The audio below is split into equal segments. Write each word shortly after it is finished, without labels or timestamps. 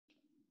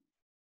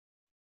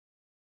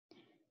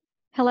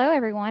Hello,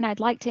 everyone. I'd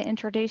like to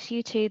introduce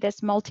you to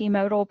this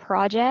multimodal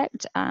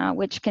project,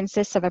 which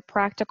consists of a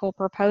practical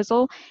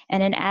proposal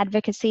and an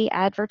advocacy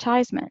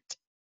advertisement.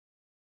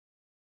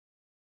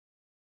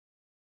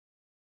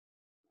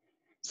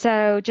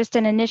 So just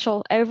an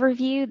initial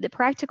overview, the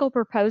practical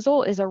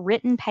proposal is a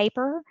written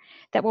paper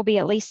that will be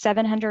at least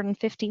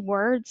 750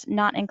 words,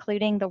 not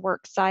including the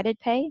works cited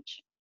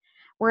page.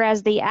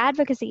 Whereas the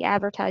advocacy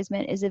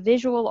advertisement is a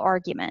visual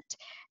argument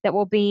that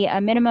will be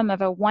a minimum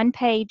of a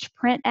one-page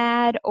print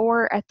ad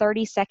or a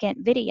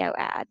 30-second video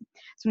ad.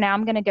 So now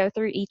I'm going to go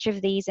through each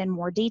of these in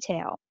more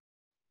detail.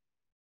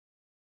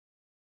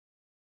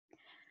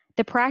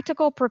 The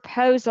practical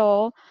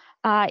proposal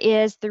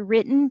is the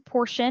written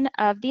portion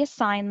of the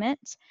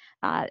assignment.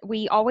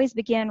 We always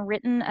begin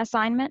written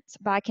assignments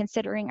by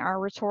considering our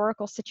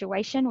rhetorical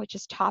situation, which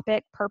is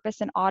topic,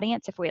 purpose, and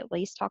audience. If we at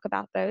least talk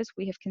about those,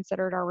 we have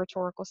considered our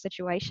rhetorical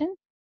situation.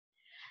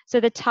 So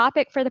the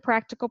topic for the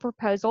practical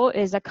proposal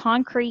is a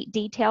concrete,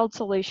 detailed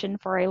solution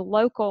for a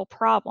local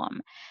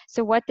problem.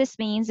 So what this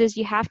means is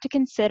you have to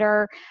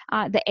consider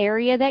the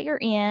area that you're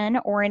in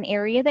or an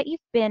area that you've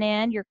been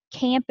in, your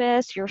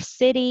campus, your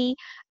city,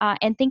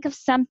 and think of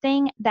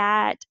something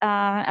that,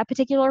 a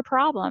particular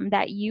problem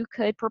that you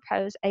could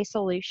propose a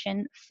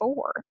solution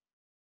for.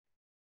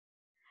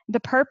 The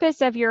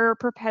purpose of your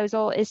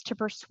proposal is to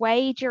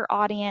persuade your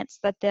audience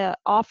that the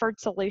offered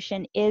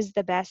solution is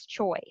the best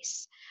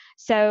choice.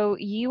 So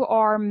you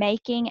are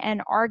making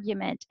an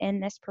argument in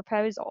this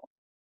proposal.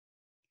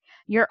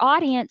 Your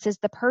audience is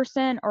the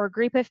person or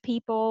group of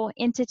people,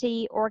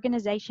 entity,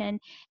 organization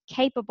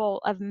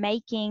capable of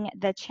making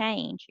the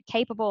change,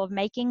 capable of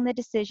making the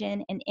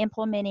decision and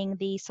implementing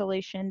the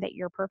solution that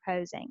you're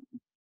proposing.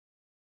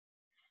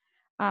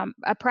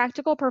 A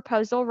practical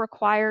proposal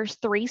requires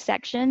 3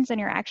 sections, and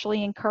you're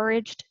actually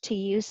encouraged to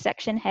use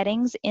section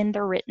headings in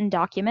the written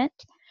document.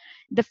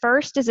 The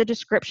first is a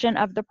description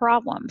of the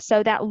problem.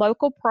 So that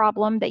local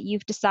problem that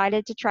you've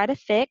decided to try to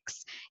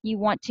fix, you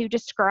want to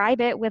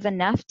describe it with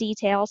enough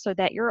detail so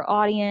that your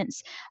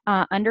audience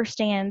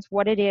understands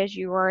what it is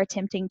you are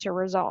attempting to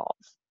resolve.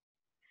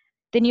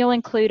 Then you'll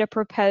include a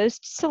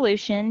proposed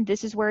solution.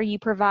 This is where you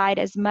provide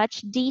as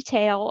much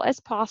detail as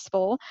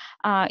possible.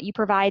 You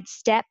provide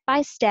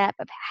step-by-step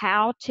of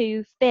how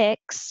to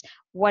fix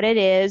what it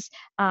is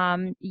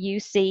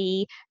you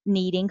see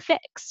needing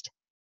fixed.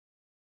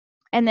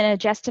 And then a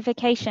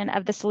justification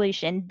of the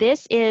solution.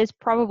 This is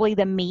probably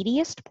the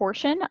meatiest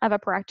portion of a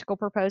practical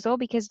proposal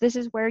because this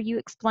is where you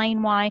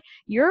explain why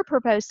your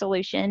proposed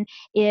solution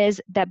is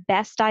the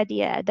best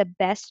idea, the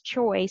best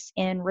choice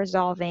in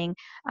resolving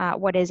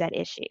what is at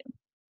issue.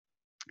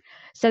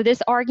 So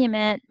this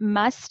argument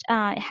must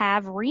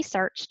have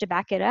research to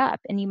back it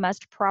up, and you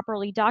must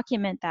properly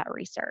document that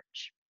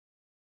research.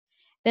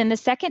 Then the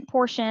second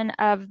portion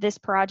of this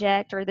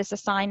project or this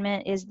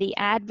assignment is the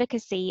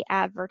advocacy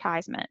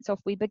advertisement. So if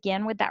we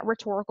begin with that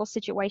rhetorical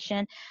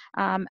situation,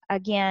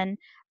 again,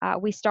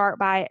 we start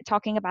by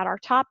talking about our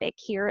topic.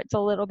 Here it's a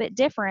little bit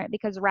different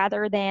because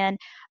rather than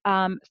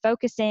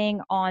focusing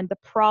on the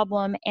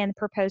problem and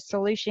proposed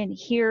solution,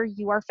 here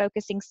you are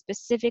focusing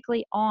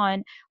specifically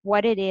on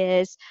what it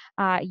is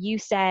you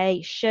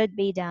say should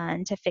be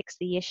done to fix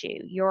the issue,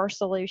 your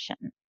solution.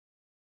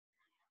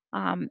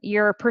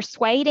 You're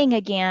persuading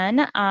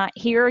again.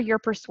 Here you're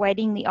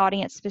persuading the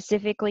audience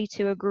specifically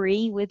to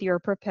agree with your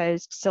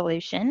proposed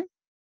solution.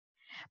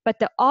 But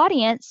the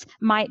audience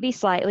might be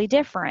slightly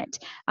different.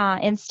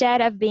 Instead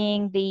of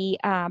being the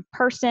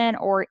person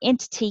or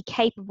entity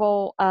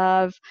capable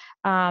of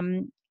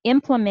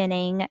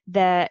implementing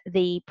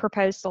the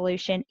proposed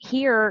solution,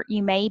 here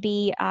you may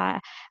be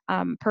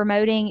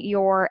promoting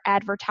your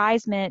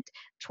advertisement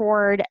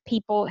toward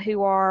people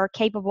who are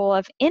capable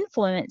of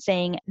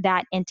influencing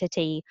that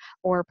entity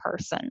or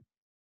person.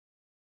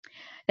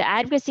 The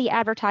advocacy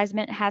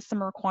advertisement has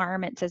some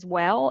requirements as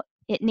well.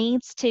 It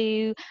needs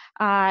to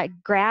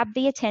grab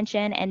the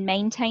attention and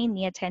maintain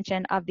the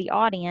attention of the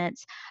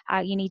audience.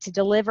 You need to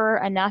deliver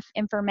enough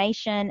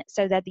information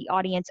so that the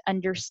audience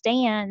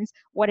understands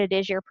what it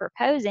is you're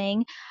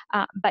proposing,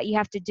 but you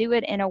have to do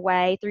it in a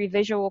way through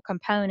visual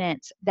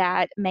components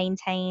that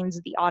maintains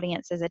the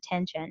audience's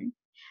attention.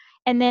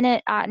 And then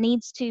it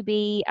needs to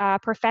be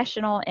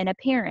professional in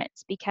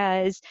appearance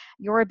because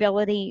your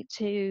ability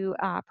to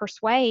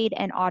persuade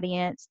an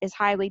audience is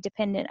highly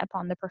dependent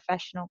upon the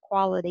professional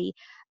quality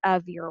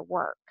of your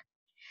work.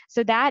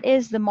 So that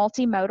is the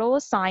multimodal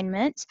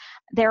assignment.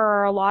 There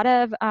are a lot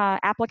of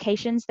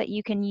applications that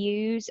you can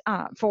use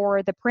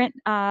for the print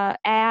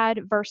ad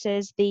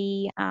versus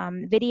the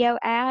video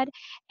ad,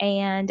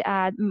 and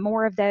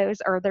more of those,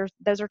 or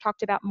those are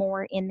talked about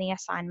more in the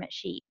assignment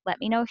sheet. Let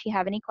me know if you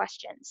have any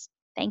questions.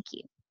 Thank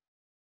you.